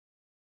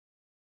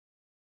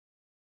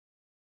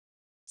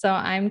So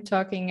I'm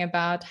talking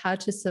about how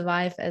to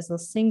survive as a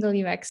single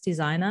UX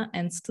designer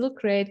and still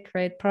create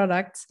great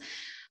products.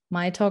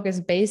 My talk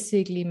is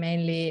basically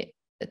mainly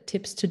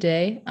tips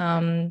today,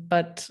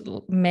 but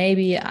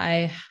maybe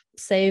I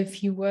say a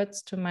few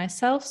words to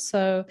myself.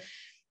 So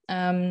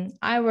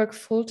I work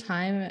full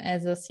time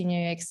as a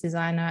senior UX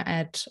designer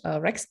at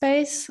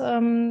Rackspace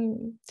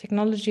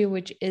Technology,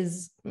 which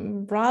is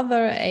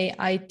rather a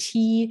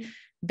IT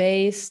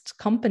based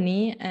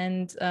company.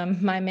 And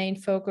my main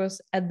focus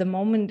at the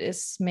moment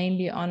is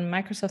mainly on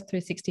Microsoft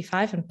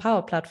 365 and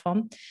Power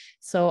Platform.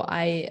 So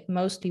I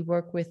mostly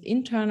work with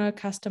internal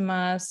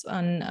customers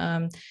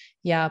on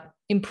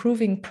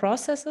improving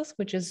processes,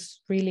 which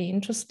is really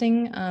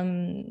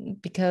interesting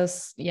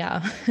because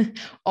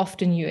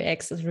often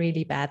UX is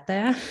really bad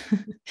there,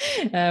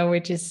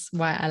 which is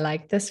why I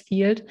like this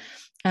field.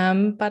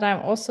 But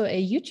I'm also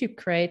a YouTube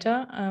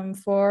creator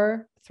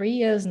for 3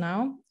 years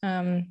now.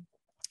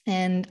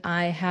 And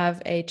I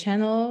have a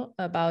channel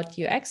about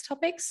UX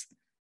topics.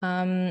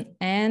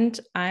 And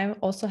I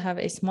also have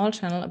a small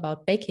channel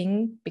about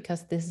baking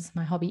because this is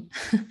my hobby.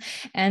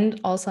 And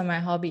also my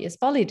hobby is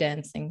belly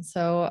dancing.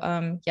 So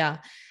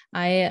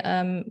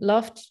I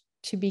love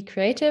to be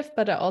creative,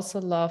 but I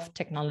also love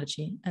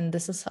technology. And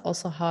this is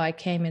also how I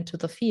came into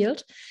the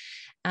field.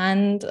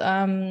 And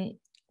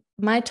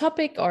my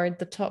topic, or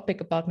the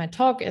topic about my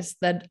talk, is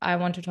that I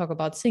want to talk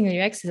about single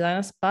UX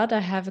designers, but I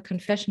have a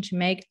confession to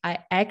make. I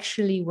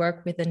actually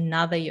work with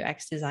another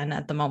UX designer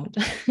at the moment.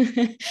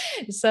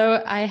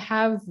 So I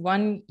have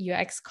one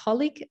UX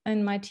colleague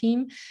in my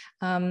team,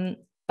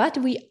 but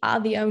we are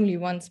the only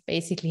ones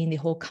basically in the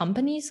whole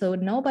company. So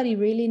nobody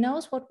really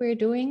knows what we're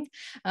doing.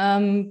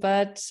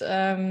 That's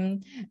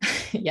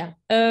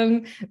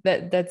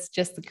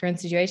just the current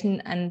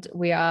situation. And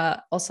we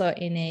are also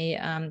in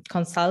a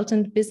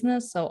consultant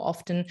business. So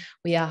often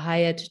we are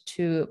hired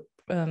to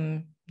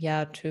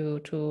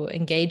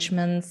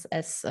engagements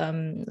as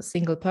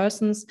single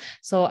persons.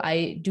 So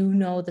I do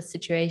know the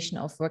situation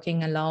of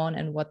working alone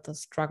and what the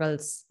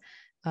struggles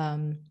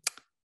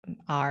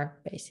are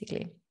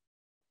basically.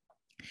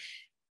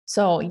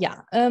 So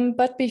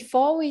but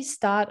before we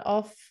start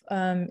off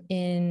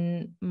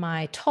in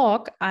my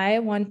talk, I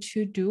want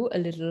to do a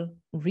little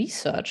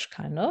research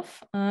kind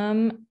of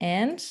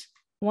and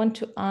want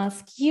to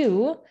ask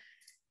you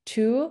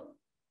to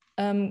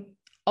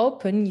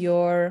open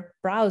your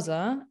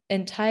browser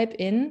and type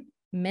in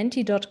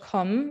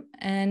menti.com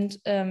and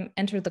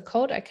enter the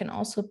code. I can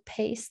also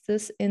paste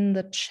this in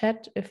the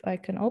chat if I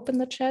can open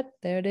the chat.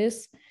 There it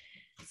is.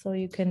 So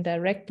you can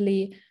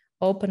directly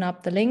open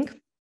up the link.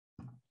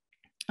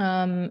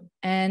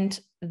 And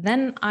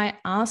then I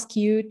ask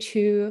you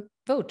to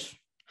vote.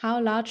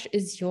 How large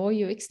is your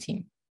UX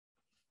team?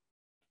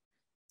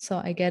 So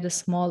I get a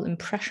small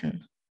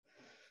impression.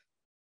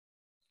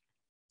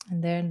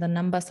 And then the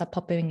numbers are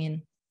popping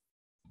in.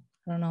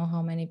 I don't know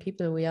how many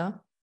people we are.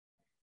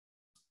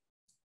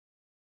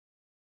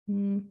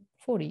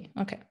 40.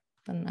 Okay,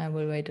 then I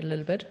will wait a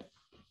little bit.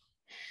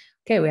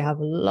 Okay, we have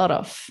a lot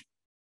of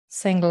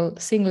single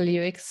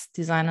UX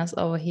designers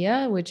over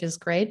here, which is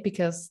great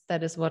because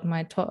that is what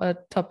my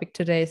topic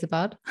today is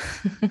about.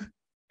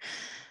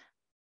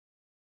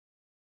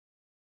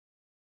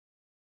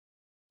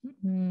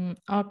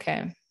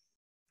 Okay,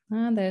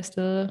 there's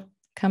still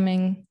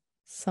coming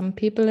some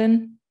people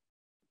in.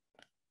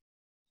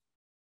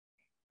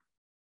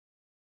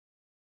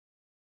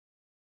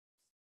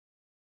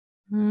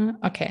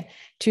 Okay,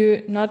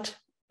 to not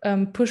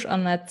push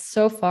on that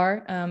so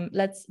far,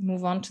 let's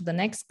move on to the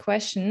next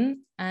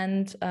question.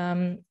 And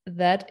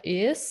that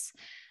is,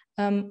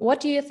 what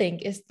do you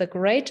think is the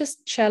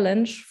greatest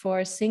challenge for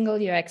a single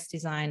UX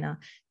designer?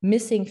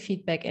 Missing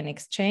feedback in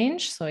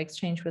exchange, so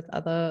exchange with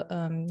other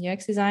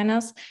UX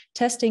designers,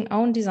 testing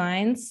own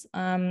designs,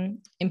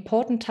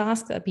 important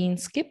tasks are being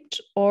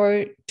skipped,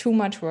 or too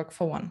much work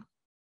for one?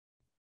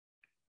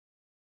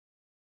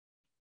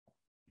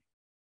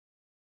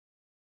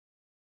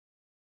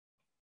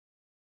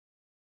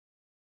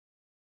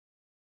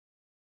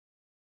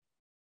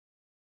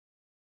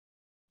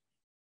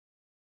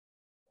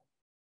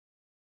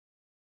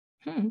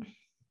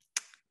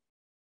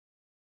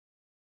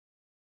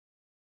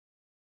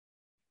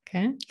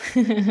 Okay.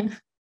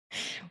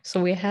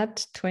 So we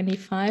had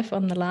 25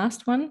 on the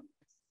last one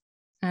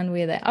and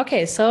we're there.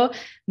 Okay, so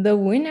the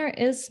winner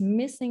is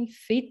missing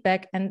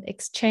feedback and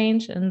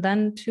exchange and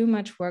then too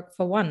much work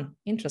for one.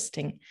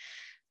 Interesting.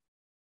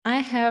 I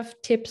have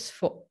tips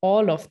for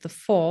all of the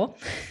 4,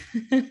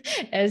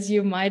 as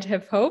you might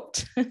have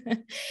hoped.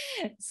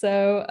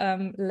 So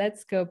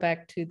let's go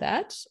back to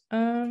that.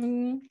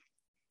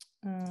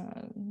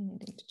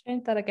 Needing to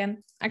change that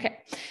again. Okay.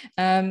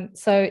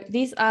 So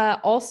these are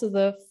also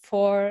the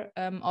 4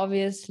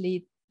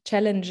 obviously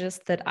challenges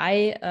that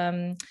I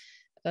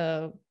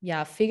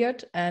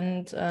figured.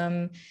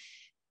 And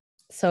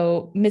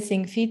so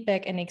missing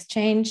feedback and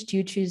exchange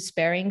due to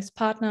sparings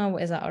partner,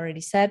 as I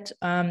already said.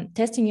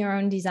 Testing your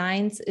own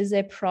designs is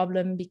a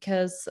problem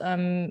because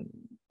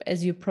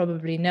as you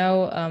probably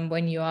know,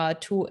 when you are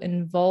too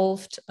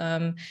involved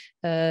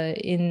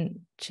into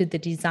the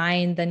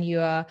design, then you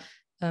are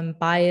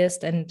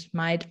biased and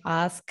might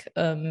ask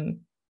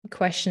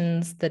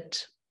questions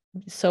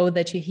so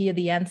that you hear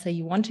the answer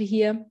you want to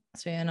hear.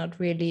 So you're not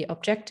really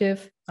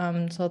objective.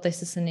 So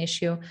this is an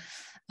issue.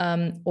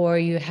 Or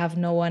you have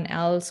no one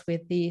else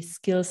with the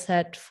skill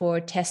set for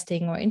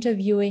testing or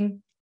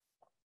interviewing.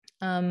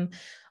 And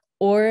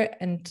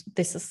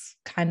this is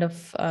kind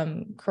of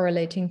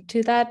correlating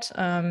to that.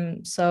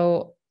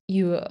 So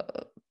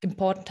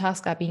important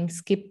tasks are being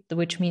skipped,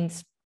 which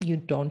means you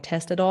don't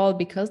test at all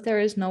because there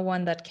is no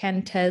one that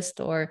can test,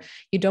 or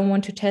you don't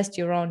want to test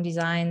your own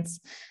designs.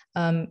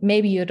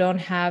 Maybe you don't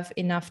have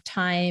enough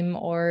time,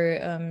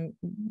 or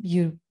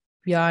you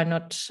are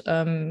not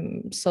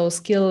so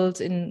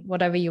skilled in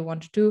whatever you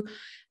want to do.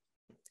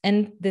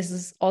 And this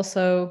is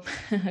also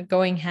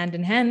going hand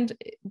in hand.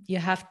 You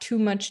have too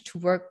much to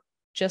work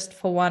just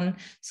for one.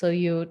 So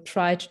you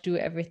try to do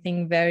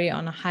everything very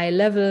on a high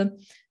level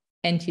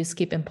and you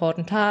skip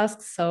important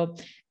tasks. So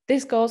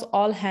this goes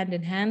all hand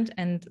in hand.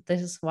 And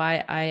this is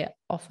why I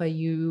offer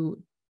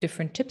you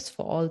different tips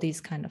for all these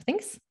kind of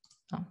things.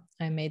 Oh,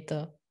 I made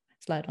the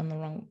slide on the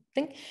wrong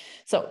thing.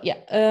 So yeah,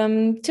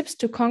 tips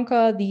to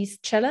conquer these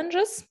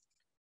challenges.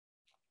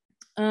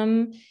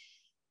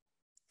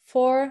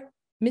 For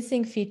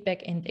missing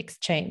feedback and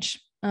exchange,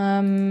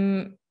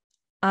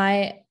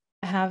 I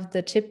have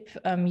the tip,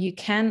 you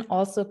can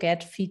also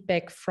get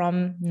feedback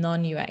from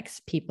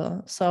non-UX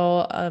people.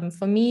 So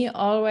for me,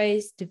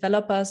 always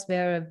developers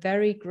were a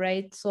very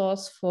great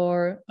source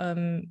for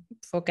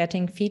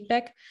getting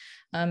feedback.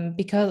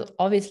 Because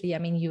obviously, I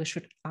mean, you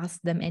should ask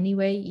them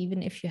anyway,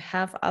 even if you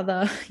have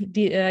other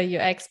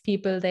UX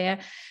people there,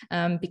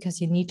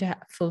 because you need to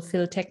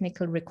fulfill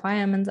technical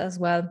requirements as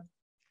well.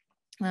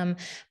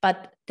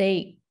 But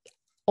they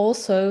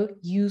also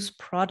use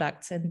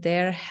products and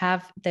they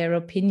have their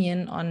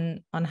opinion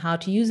on how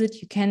to use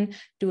it. You can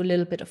do a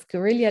little bit of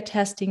guerrilla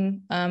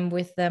testing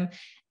with them,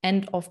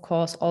 and of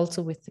course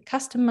also with the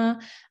customer.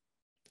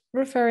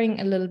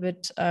 Referring a little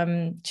bit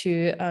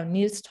to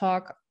Neil's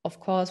talk, of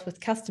course,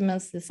 with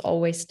customers, there's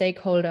always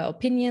stakeholder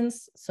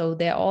opinions, so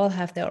they all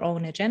have their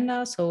own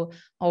agenda. So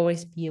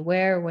always be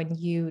aware when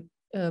you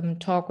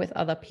talk with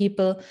other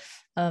people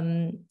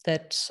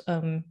that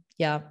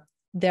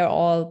they're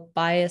all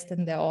biased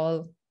and they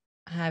all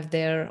have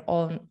their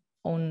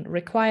own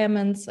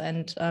requirements,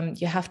 and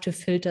you have to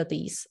filter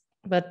these.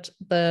 But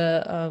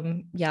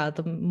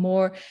the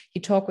more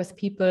you talk with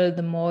people,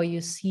 the more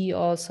you see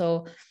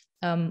also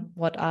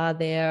what are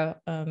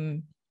their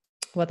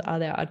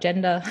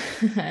agenda,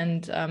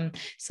 and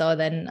so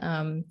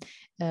then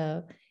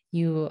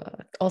you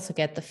also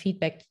get the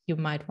feedback you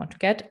might want to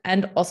get,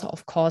 and also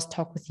of course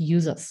talk with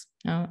users.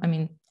 I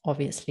mean,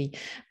 obviously,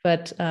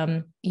 but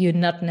you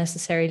not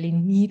necessarily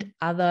need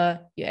other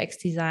UX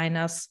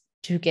designers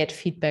to get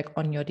feedback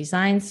on your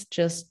designs.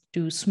 Just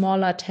do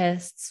smaller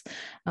tests,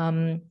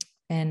 and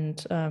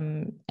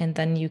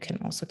then you can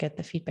also get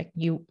the feedback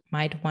you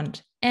might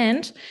want.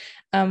 And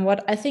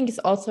what I think is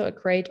also a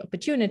great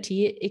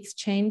opportunity,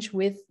 exchange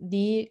with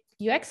the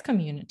UX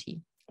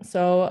community.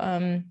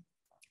 So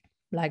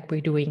like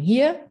we're doing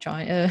here,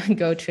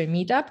 go to a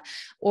meetup,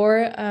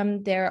 or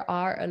there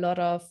are a lot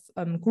of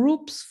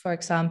groups. For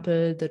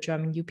example, the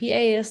German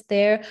UPA is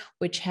there,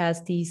 which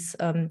has these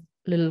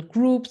little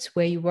groups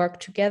where you work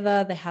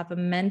together. They have a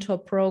mentor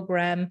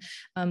program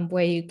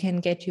where you can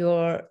get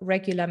your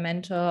regular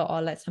mentor,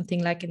 or like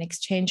something like an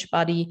exchange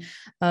buddy.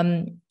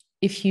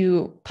 If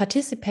you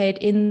participate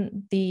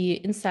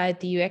inside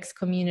the UX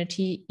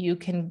community, you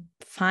can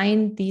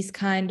find these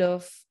kind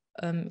of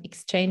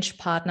exchange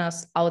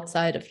partners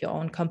outside of your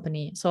own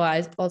company. So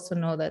I also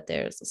know that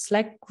there's a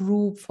Slack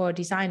group for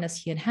designers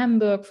here in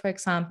Hamburg, for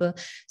example.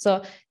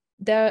 So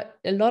there are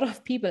a lot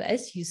of people,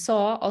 as you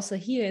saw also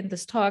here in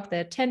this talk,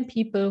 there are 10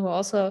 people who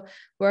also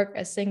work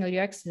as single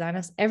UX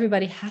designers.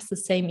 Everybody has the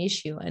same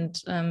issue.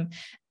 And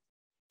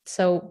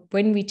so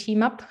when we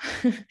team up,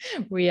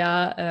 we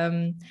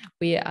are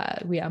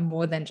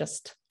more than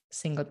just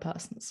single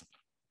persons.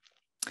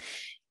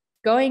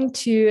 Going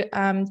to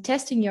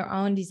testing your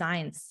own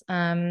designs,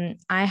 I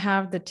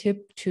have the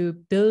tip to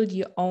build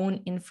your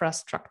own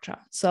infrastructure.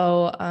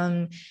 So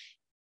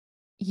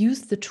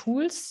use the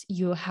tools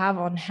you have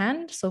on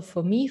hand. So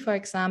for me, for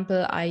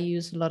example, I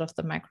use a lot of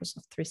the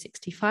Microsoft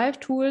 365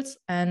 tools,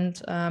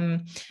 and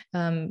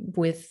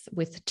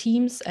with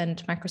Teams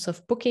and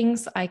Microsoft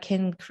Bookings, I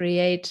can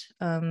create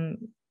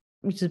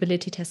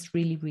usability tests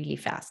really, really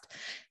fast,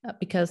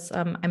 because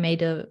I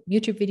made a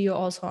YouTube video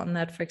also on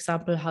that, for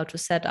example, how to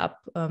set up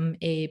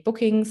a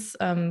bookings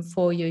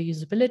for your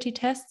usability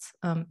tests.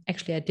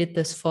 Actually, I did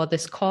this for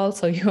this call,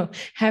 so you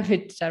have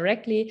it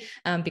directly,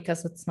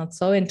 because it's not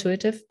so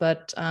intuitive,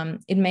 but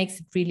it makes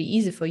it really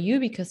easy for you,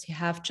 because you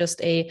have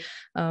just you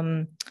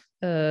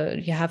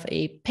have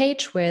a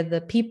page where the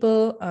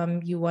people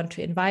you want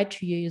to invite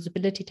to your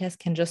usability test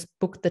can just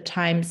book the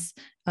times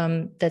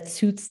that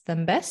suits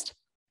them best.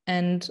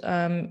 and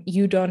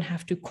you don't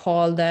have to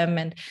call them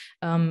and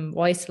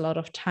waste a lot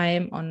of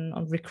time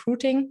on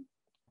recruiting.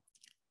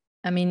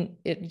 I mean,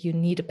 you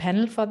need a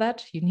panel for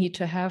that. You need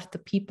to have the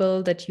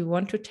people that you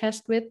want to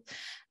test with.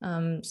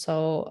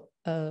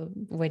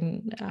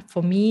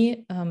 For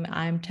me,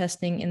 I'm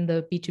testing in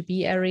the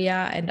B2B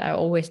area, and I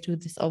always do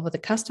this over the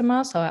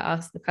customer. So I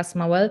ask the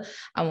customer, well,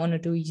 I want to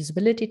do a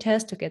usability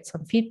test to get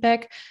some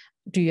feedback.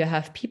 Do you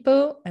have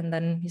people? And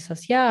then he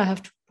says, yeah, I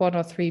have 1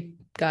 or 3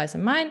 guys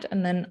in mind.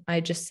 And then I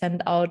just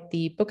send out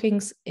the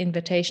bookings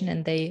invitation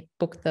and they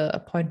book the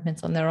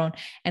appointments on their own.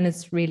 And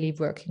it's really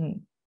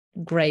working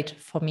great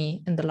for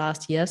me in the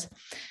last years.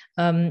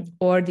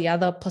 Or the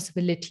other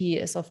possibility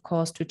is, of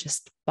course, to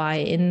just buy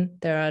in.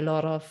 There are a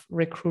lot of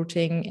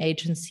recruiting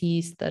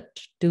agencies that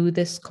do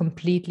this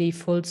completely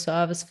full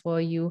service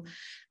for you.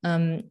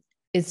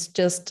 It's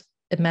just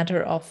a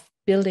matter of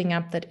building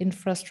up that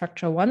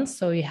infrastructure once.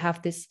 So you have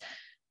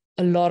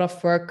a lot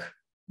of work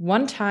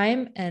one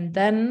time, and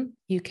then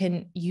you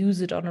can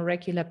use it on a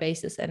regular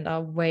basis and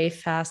are way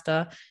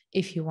faster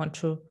if you want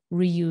to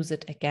reuse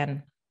it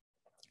again.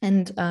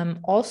 And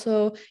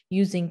also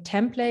using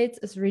templates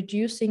is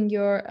reducing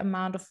your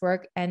amount of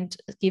work and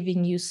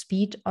giving you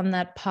speed on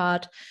that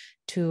part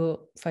to,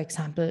 for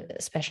example,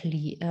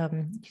 especially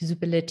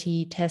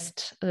usability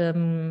test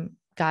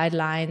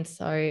guidelines,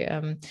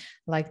 or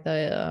like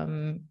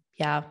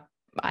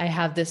I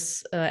have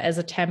this as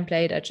a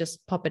template. I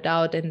just pop it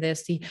out, and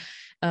there's the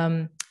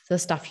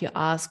stuff you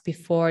ask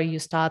before you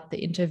start the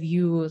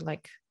interview,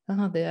 like,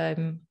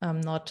 I'm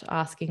not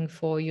asking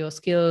for your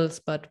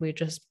skills, but we're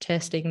just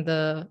testing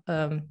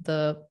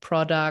the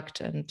product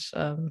and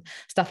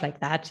stuff like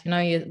that.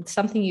 It's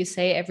something you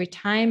say every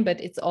time, but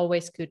it's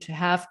always good to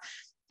have,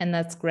 and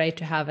that's great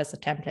to have as a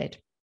template.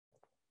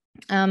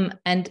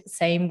 And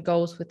same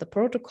goes with the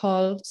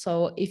protocol.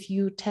 So if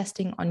you're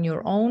testing on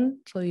your own,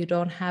 so you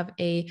don't have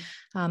a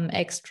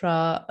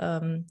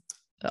extra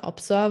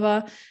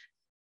observer,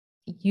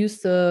 use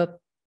the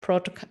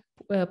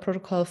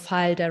protocol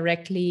file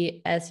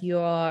directly as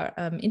your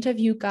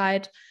interview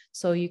guide,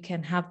 so you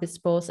can have this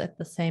both at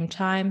the same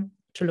time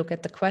to look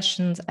at the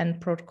questions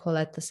and protocol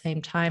at the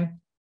same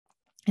time,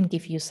 and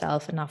give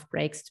yourself enough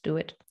breaks to do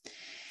it.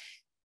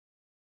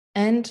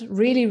 And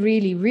really,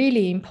 really,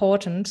 really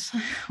important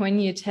when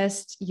you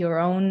test your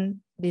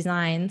own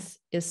designs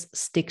is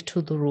stick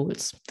to the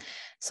rules.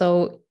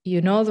 So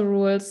you know the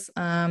rules,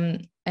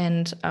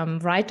 and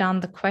write down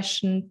the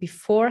question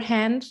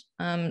beforehand.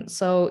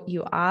 So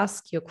you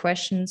ask your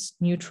questions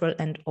neutral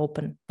and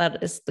open.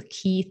 That is the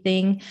key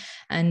thing.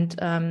 And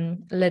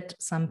let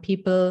some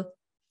people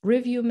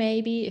review,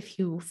 maybe if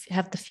you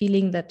have the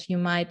feeling that you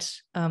might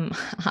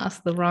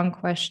ask the wrong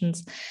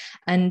questions.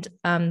 And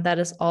that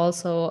is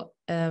also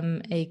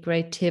a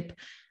great tip.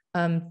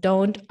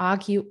 Don't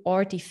argue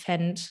or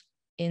defend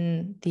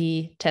in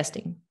the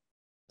testing.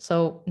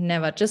 So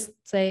never, just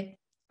say,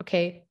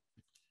 okay,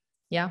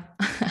 yeah,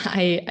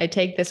 I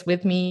take this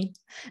with me,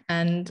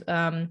 and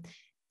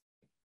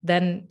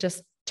then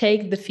just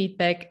take the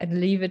feedback and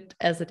leave it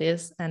as it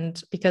is.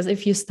 And because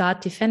if you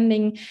start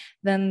defending,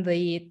 then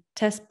the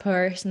test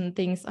person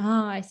thinks,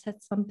 I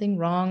said something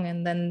wrong,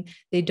 and then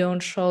they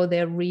don't show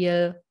their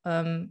real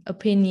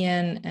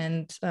opinion.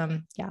 And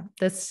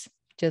that's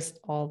just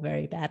all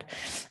very bad.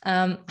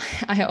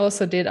 I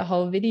also did a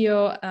whole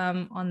video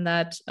on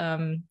that.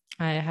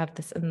 I have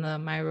this in the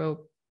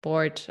Miro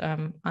board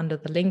under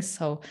the links.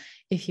 So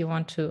if you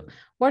want to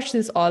watch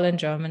this all in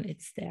German,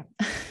 it's there.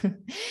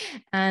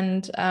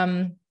 And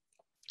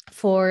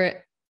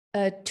for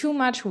too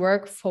much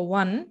work for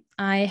one,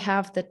 I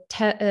have the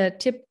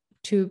tip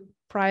to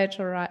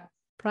prioritize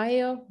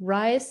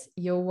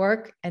your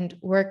work and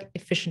work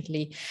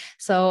efficiently.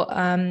 So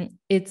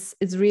it's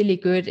really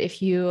good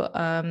if you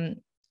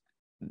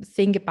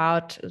think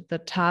about the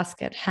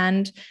task at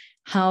hand.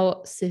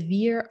 How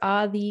severe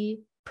are the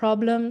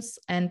problems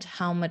and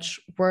how much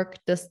work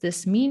does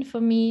this mean for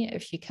me?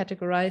 If you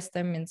categorize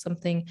them in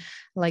something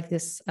like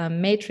this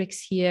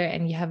matrix here,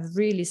 and you have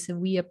really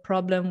severe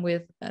problem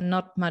with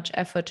not much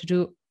effort to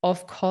do,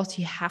 of course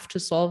you have to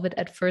solve it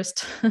at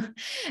first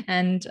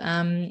and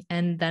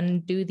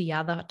then do the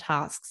other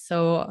tasks.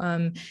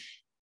 So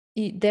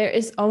there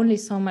is only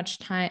so much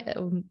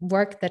time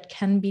work that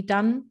can be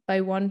done by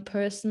one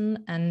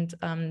person, and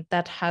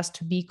that has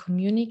to be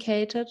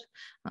communicated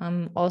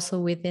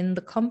also within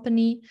the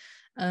company.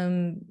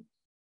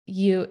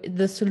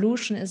 The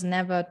solution is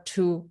never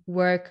to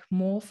work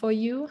more for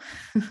you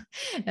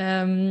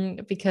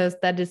because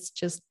that is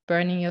just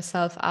burning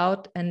yourself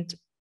out, and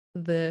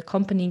the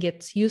company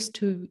gets used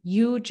to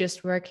you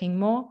just working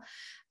more.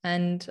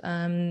 And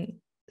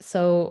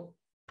so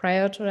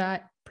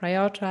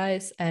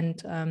prioritize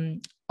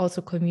and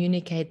also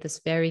communicate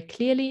this very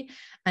clearly,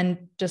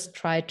 and just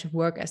try to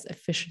work as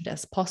efficient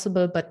as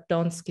possible, but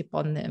don't skip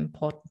on the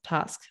important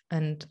task.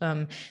 And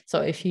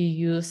so if you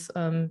use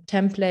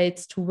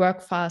templates to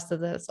work faster,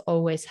 that's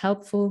always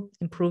helpful,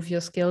 improve your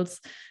skills.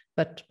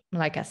 But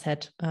like I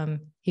said,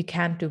 you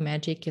can't do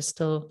magic. You're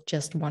still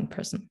just one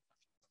person.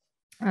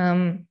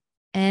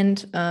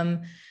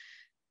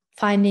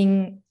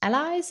 Finding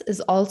allies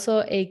is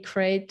also a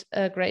great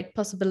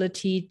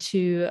possibility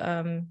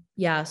to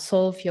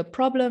solve your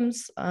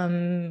problems.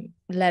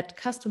 Let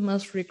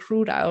customers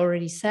recruit. I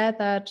already said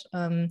that.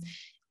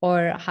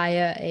 Or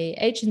hire a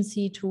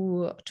agency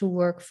to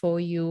work for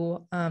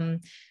you.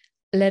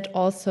 Let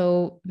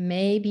also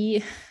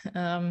maybe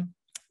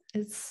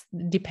it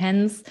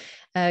depends,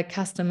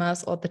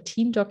 customers or the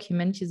team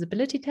document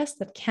usability tests.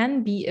 That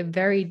can be a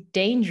very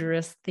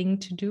dangerous thing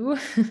to do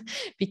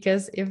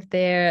because if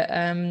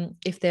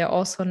they're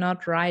also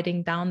not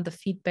writing down the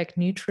feedback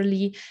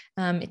neutrally,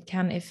 it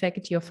can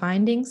affect your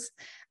findings.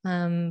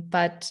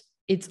 But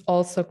it's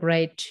also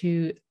great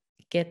to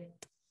get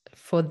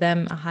for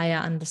them a higher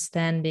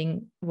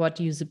understanding what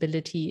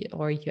usability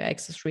or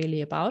UX is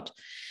really about.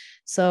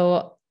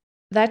 So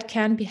that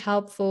can be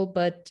helpful,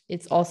 but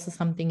it's also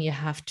something you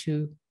have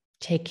to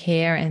take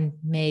care and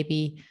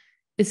maybe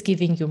is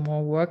giving you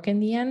more work in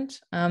the end.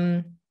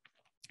 But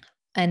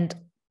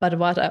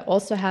what I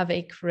also have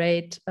a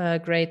great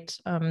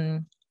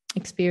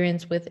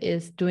experience with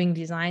is doing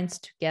designs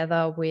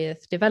together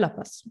with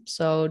developers.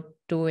 So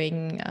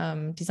doing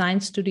design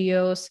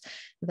studios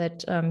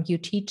that you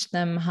teach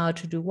them how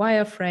to do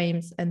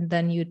wireframes, and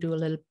then you do a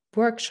little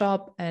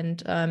workshop,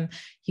 and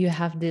you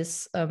have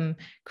this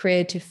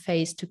creative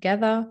phase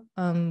together,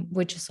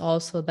 which is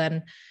also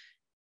then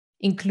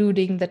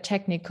including the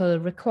technical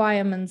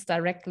requirements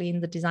directly in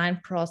the design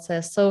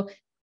process. So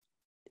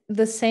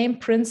the same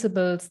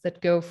principles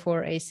that go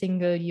for a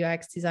single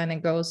UX designer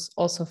goes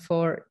also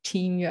for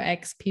team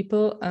UX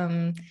people.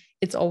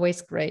 It's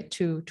always great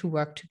to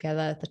work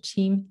together as a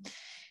team.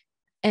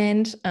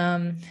 And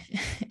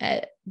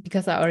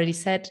because I already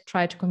said,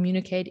 try to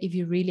communicate if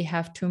you really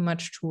have too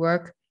much to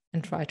work,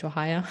 and try to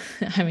hire.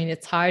 I mean,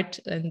 it's hard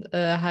and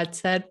hard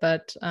said,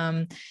 but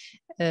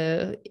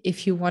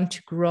if you want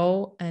to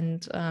grow,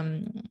 and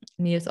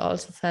Niels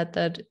also said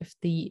that if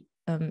the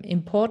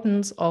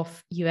importance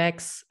of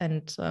UX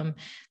and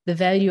the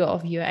value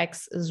of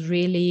UX is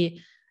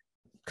really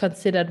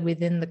considered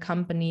within the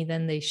company,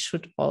 then they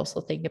should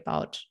also think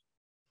about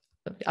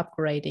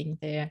upgrading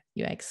their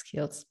UX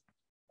skills.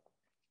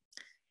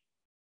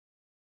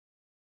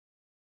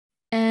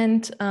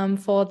 And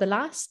for the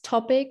last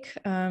topic,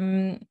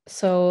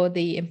 so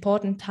the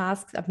important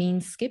tasks are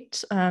being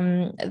skipped.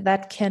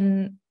 That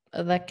can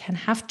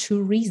have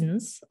two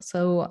reasons.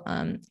 So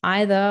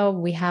either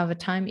we have a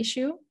time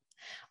issue,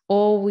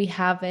 or we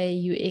have a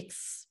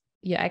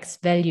UX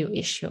value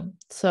issue.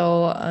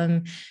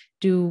 So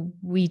do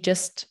we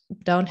just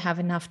don't have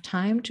enough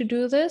time to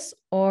do this,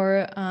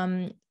 or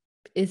are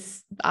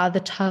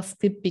the tasks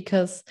skipped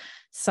because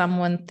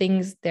someone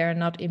thinks they're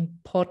not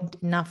important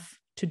enough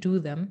to do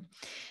them?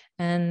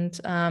 And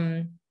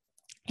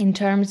in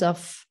terms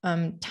of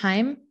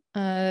time,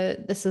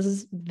 this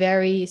is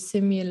very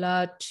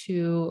similar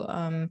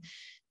to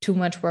too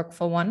much work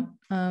for one.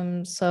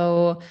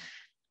 So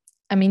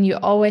I mean, you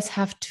always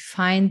have to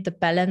find the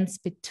balance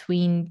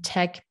between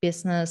tech,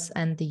 business,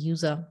 and the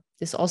user.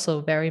 This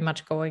also very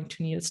much going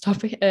to Niels'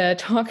 talk.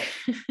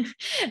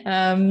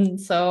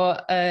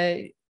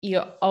 You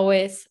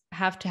always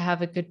have to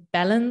have a good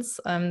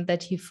balance,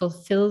 that you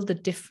fulfill the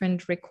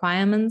different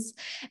requirements.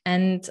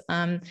 And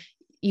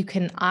you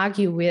can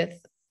argue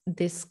with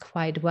this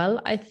quite well,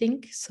 I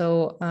think.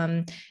 So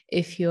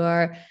if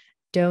you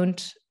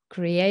don't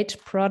create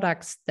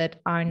products that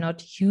are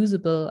not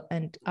usable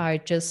and are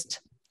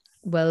just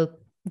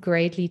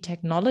greatly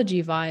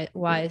technology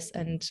wise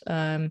and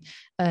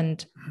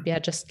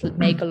just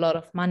make a lot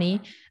of money,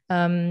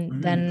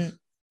 then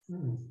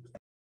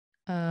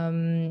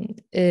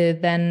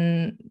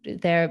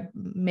they're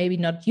maybe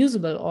not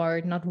usable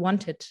or not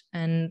wanted.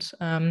 And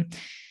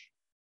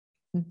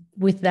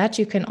with that,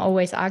 you can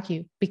always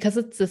argue, because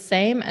it's the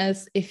same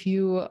as if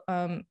you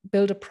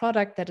build a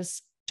product that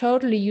is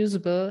totally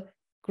usable,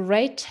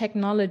 great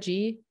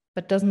technology,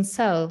 but doesn't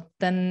sell,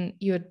 then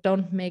you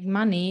don't make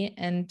money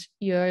and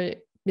your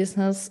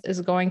business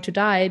is going to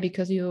die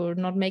because you're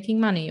not making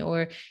money.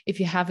 Or if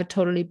you have a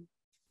totally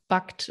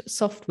bugged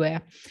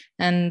software.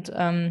 And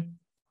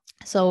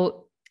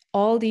so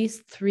all these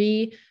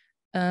three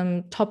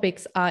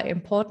topics are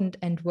important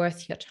and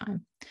worth your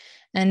time.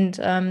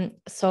 And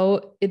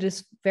so it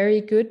is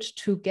very good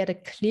to get a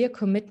clear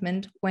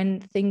commitment when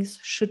things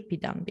should be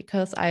done,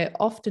 because I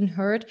often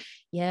heard,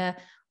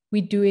 we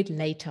do it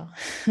later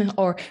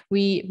or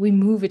we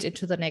move it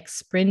into the next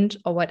sprint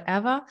or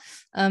whatever.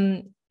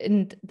 And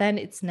then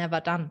it's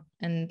never done.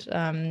 And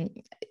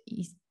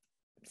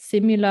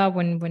similar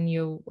when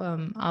you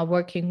are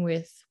working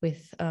with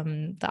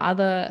the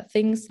other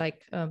things,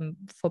 like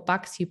for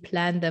bugs, you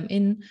plan them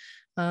in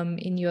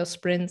your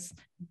sprints.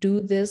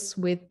 Do this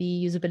with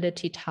the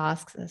usability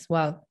tasks as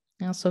well.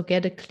 So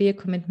get a clear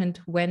commitment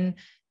when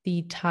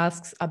the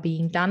tasks are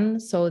being done,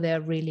 so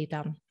they're really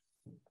done.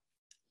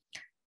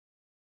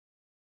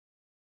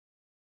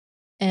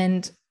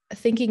 And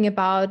thinking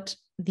about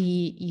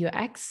the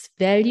UX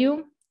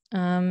value,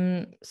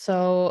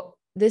 so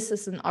this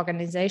is an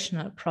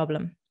organizational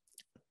problem.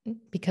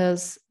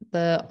 because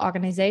the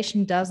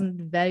organization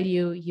doesn't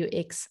value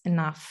UX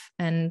enough.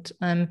 And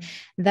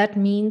that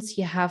means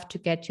you have to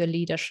get your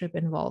leadership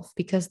involved,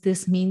 because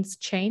this means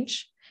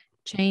change.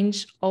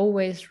 Change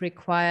always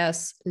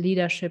requires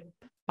leadership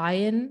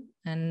buy-in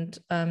and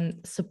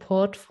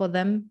support for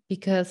them,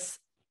 because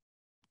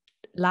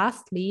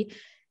lastly,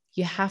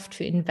 you have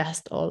to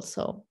invest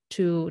also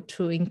to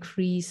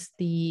increase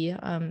the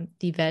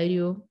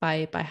value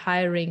by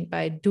hiring,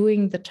 by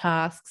doing the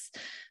tasks,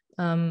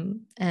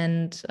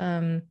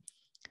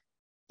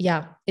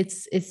 yeah,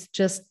 it's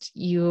just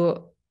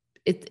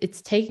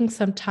it's taking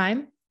some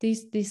time,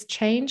 these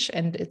change,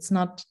 and it's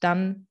not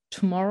done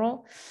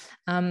tomorrow.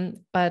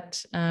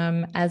 But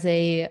as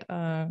a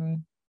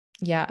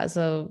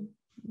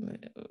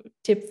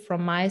tip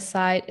from my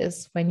side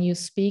is, when you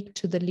speak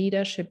to the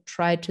leadership,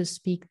 try to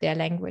speak their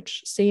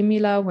language.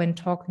 Similar when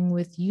talking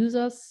with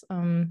users,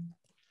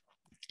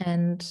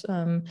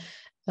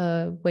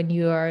 when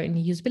you are in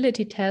a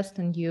usability test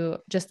and you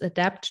just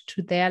adapt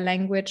to their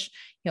language,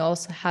 you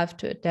also have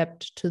to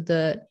adapt to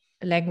the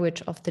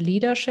language of the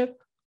leadership.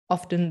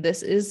 Often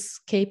this is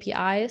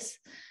KPIs,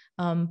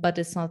 but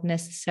it's not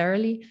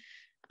necessarily.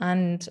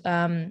 And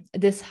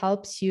this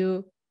helps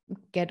you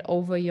get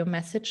over your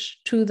message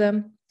to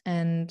them,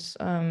 and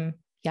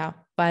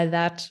by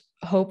that,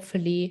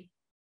 hopefully,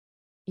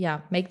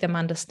 make them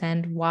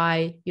understand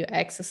why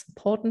UX is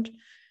important.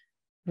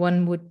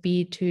 One would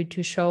be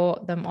to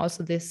show them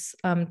also this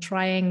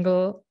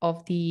triangle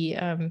of the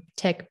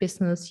tech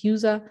business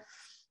user,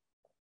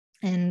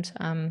 and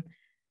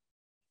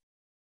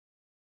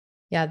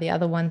the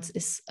other ones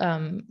is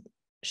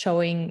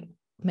showing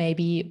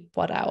maybe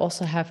what I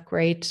also have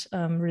great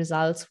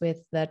results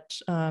with, that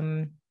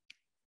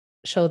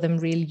show them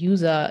real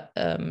user.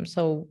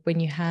 So when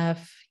you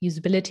have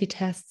usability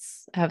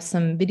tests, have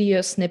some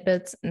video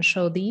snippets and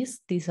show these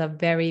are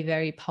very,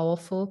 very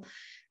powerful,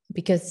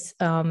 because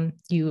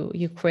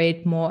you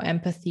create more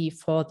empathy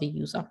for the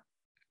user.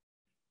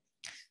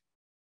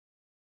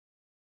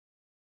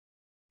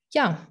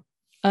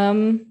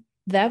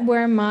 That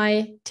were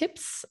my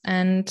tips.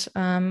 And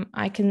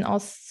I can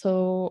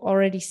also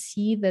already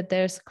see that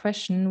there's a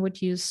question: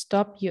 would you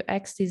stop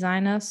UX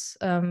designers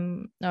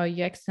or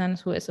UX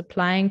designers who is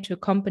applying to a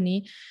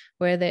company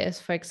where there is,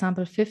 for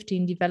example,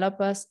 15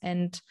 developers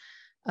and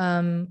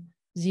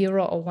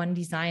 0 or 1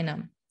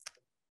 designer?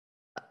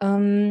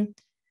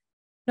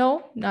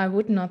 No, I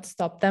would not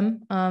stop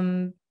them,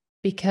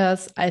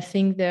 because I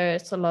think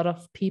there's a lot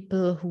of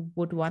people who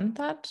would want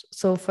that.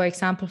 So, for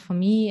example, for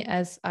me,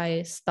 as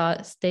I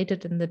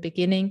stated in the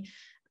beginning,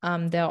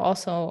 there are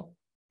also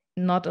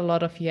not a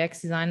lot of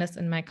UX designers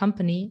in my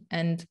company,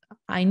 and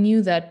I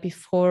knew that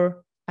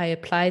before I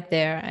applied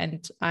there,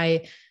 and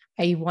I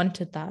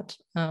wanted that.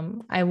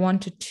 I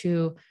wanted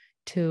to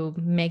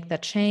make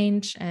that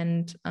change,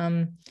 and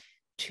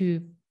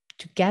to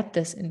get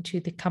this into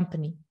the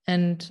company.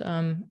 And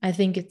I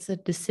think it's a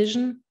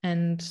decision.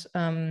 And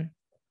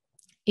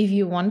if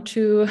you want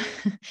to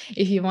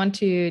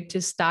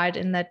start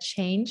in that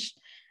change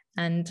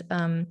and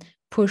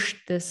push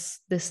this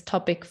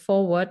topic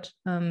forward,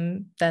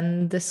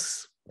 then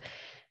this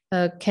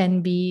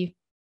can be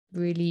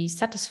really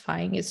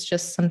satisfying. It's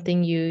just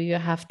something you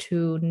have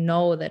to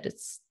know, that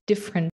it's different